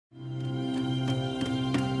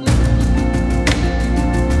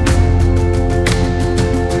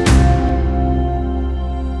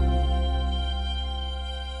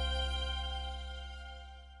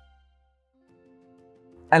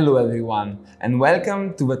Hello everyone, and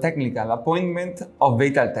welcome to the technical appointment of the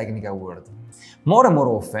Italtecnica world. More and more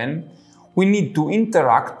often, we need to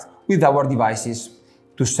interact with our devices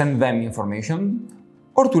to send them information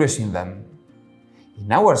or to receive them. In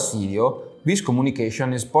our Sirio, this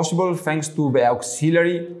communication is possible thanks to the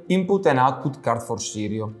auxiliary input and output card for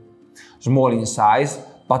Sirio, small in size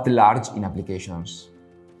but large in applications.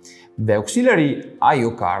 The auxiliary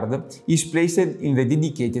I/O card is placed in the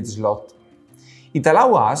dedicated slot. It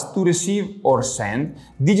allows us to receive or send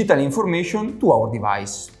digital information to our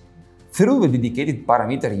device. Through the dedicated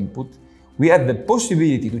parameter input, we have the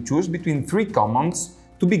possibility to choose between three commands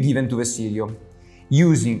to be given to the Sirio,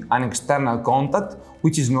 using an external contact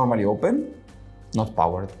which is normally open, not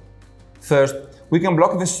powered. First, we can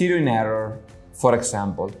block the Sirio in error. For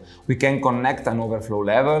example, we can connect an overflow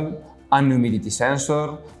level, an humidity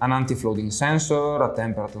sensor, an anti-flooding sensor, a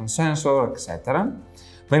temperature sensor, etc.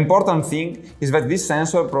 The important thing is that this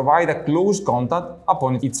sensor provides a close contact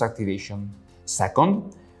upon its activation.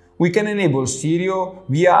 Second, we can enable Sirio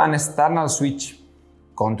via an external switch,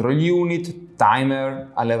 control unit, timer,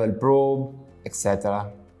 a level probe, etc.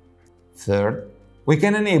 Third, we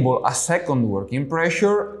can enable a second working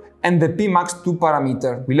pressure and the Pmax2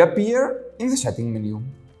 parameter will appear in the setting menu.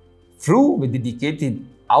 Through the dedicated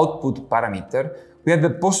output parameter, we have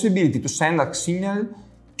the possibility to send a signal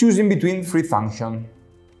choosing between three functions.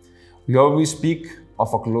 We always speak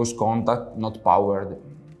of a close contact not powered.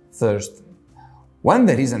 First, when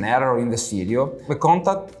there is an error in the Sirio, the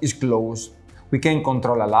contact is closed. We can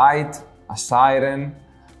control a light, a siren,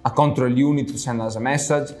 a control unit to send us a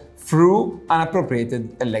message through an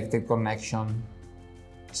appropriated electric connection.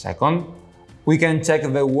 Second, we can check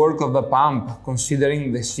the work of the pump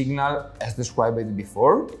considering the signal as described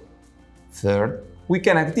before. Third, we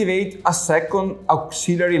can activate a second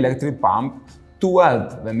auxiliary electric pump to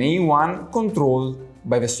help the main one controlled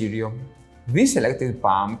by the Sirio. This electric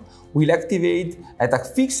pump will activate at a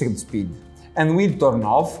fixed speed and will turn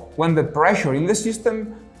off when the pressure in the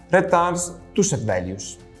system returns to set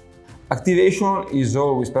values. Activation is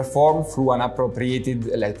always performed through an appropriated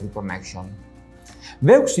electric connection.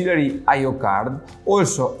 The auxiliary I/O card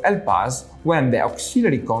also helps us when the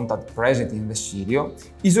auxiliary contact present in the Sirio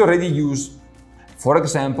is already used, for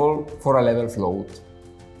example, for a level float.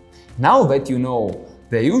 Now that you know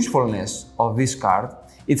the usefulness of this card,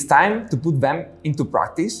 it's time to put them into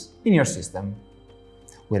practice in your system.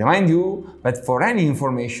 We remind you that for any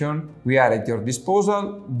information, we are at your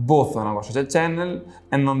disposal both on our social channel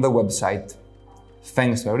and on the website.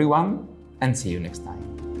 Thanks to everyone and see you next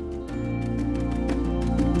time.